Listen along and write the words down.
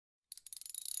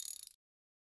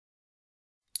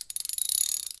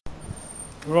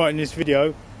Right, in this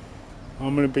video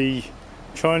I'm going to be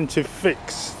trying to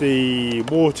fix the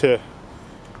water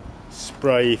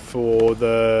spray for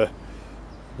the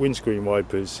windscreen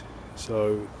wipers.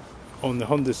 So on the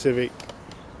Honda Civic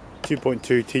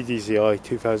 2.2 TDCi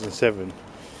 2007,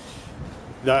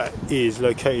 that is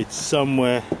located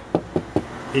somewhere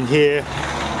in here,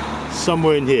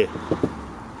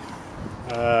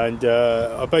 and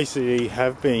I basically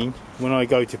have been, when I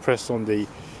go to press on the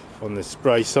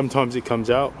spray, sometimes it comes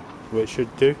out where it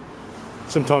should do,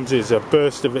 sometimes there's a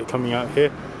burst of it coming out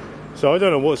here, so I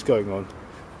don't know what's going on.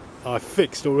 I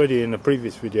fixed already in a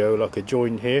previous video like a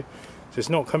joint here, so it's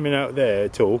not coming out there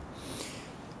at all.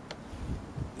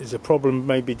 There's a problem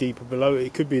maybe deeper below.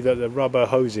 It could be that the rubber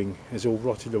hosing is all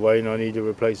rotted away and I need to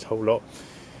replace the whole lot.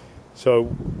 So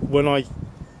when I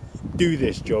do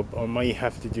this job I may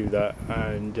have to do that,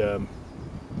 and I'm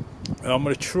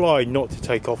going to try not to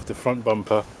take off the front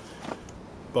bumper,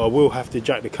 but I will have to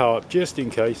jack the car up just in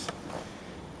case,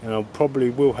 and I probably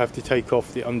will have to take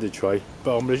off the under tray,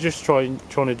 but I'm going to just trying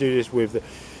to do this with the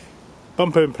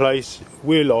bumper in place,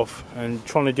 wheel off, and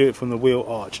trying to do it from the wheel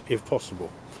arch if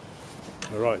possible.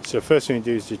 Alright, so first thing you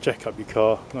do is to jack up your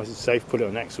car nice and safe, put it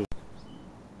on axle.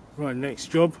 Right, next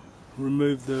job,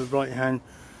 remove the right hand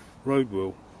road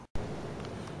wheel.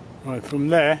 Right, from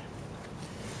there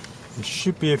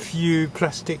should be a few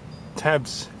plastic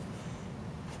tabs.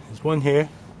 There's one here,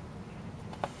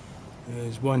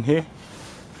 there's one here,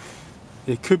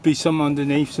 there could be some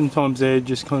underneath. Sometimes they're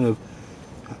just kind of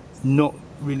not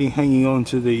really hanging on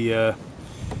to the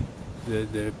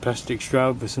plastic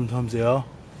shroud, but sometimes they are.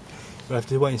 We'll have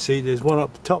to wait and see. There's one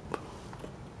up the top,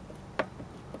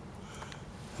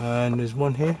 and there's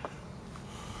one here,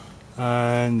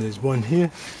 and there's one here,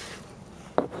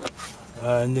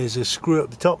 and there's a screw up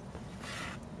the top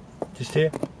just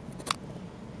here,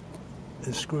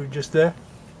 a screw just there,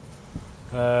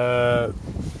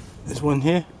 there's one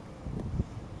here,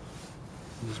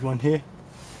 there's one here,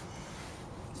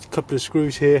 there's a couple of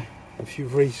screws here, a few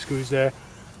free screws there,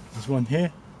 there's one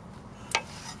here.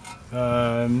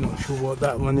 I'm not sure what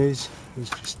that one is, it's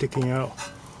just sticking out,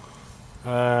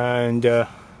 and there's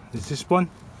this one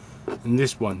and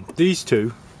this one. These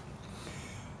two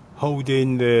hold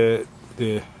in the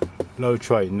low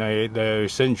tray, and they're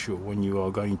essential when you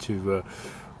are going to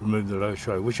remove the low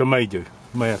tray, which I may do,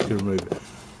 may have to remove it.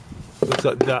 Looks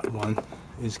like that one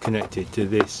is connected to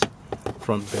this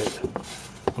front bit.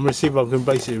 I'm going to see if I can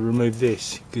basically remove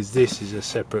this, because this is a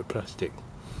separate plastic.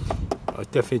 I'll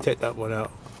definitely take that one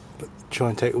out, but try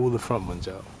and take all the front ones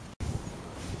out.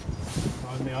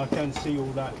 I mean, I can see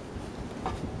all that,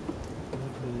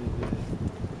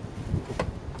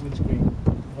 the windscreen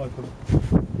wiper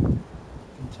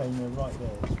container right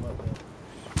there, it's right there.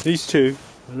 These two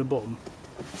at the bottom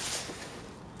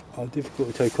are difficult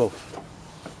to take off.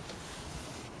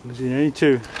 There's only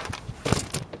two,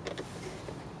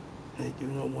 they do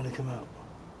not want to come out.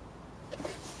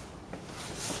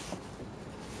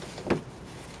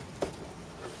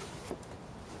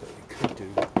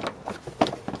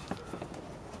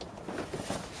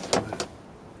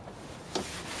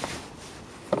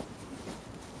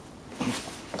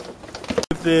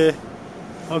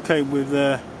 With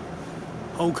the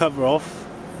whole cover off,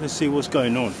 let's see what's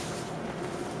going on.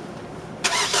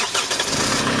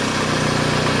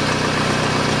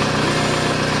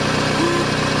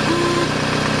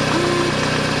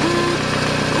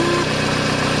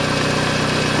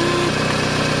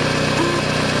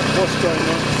 What's going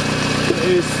on? It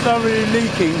is thoroughly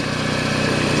leaking.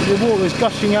 The water is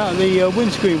gushing out of the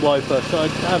windscreen wiper, so I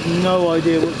have no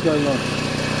idea what's going on.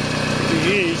 It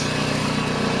is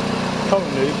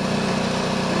currently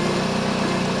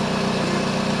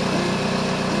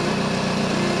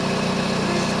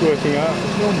squirting out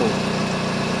as normal.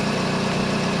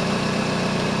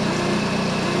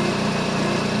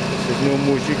 It's as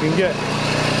normal as you can get.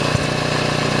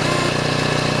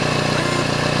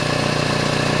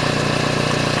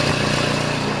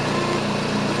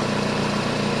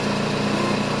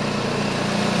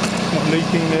 It's not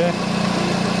leaking there.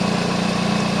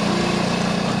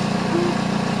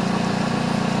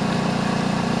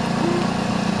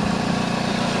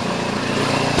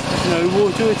 No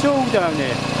water at all down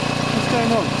there. What's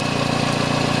going on?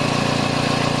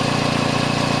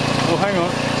 Oh, hang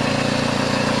on.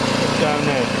 Down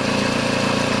there.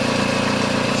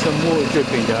 Some water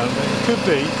dripping down, but it could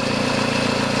be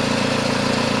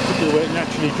where it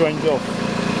naturally drains off.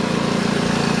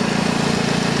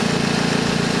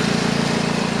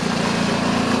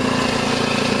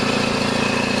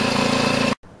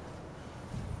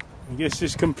 I guess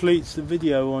this completes the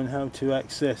video on how to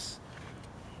access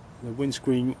the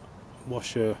windscreen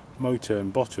washer motor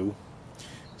and bottle.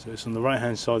 So it's on the right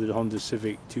hand side of the Honda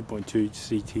Civic 2.2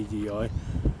 CTDI.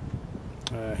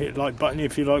 Hit the like button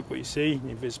if you like what you see.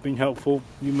 If it's been helpful,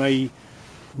 you may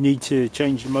need to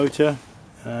change the motor,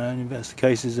 and if that's the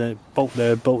case, there's a bolt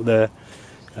there,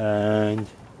 and I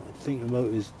think the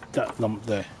motor is that lump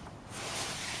there.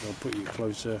 So I'll put you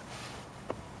closer.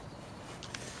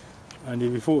 And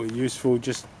if you thought it useful,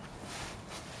 just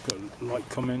put a like,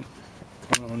 comment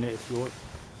on it if you want.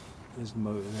 There's the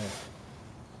motor there.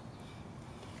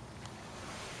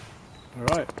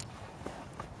 Alright,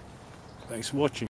 thanks for watching.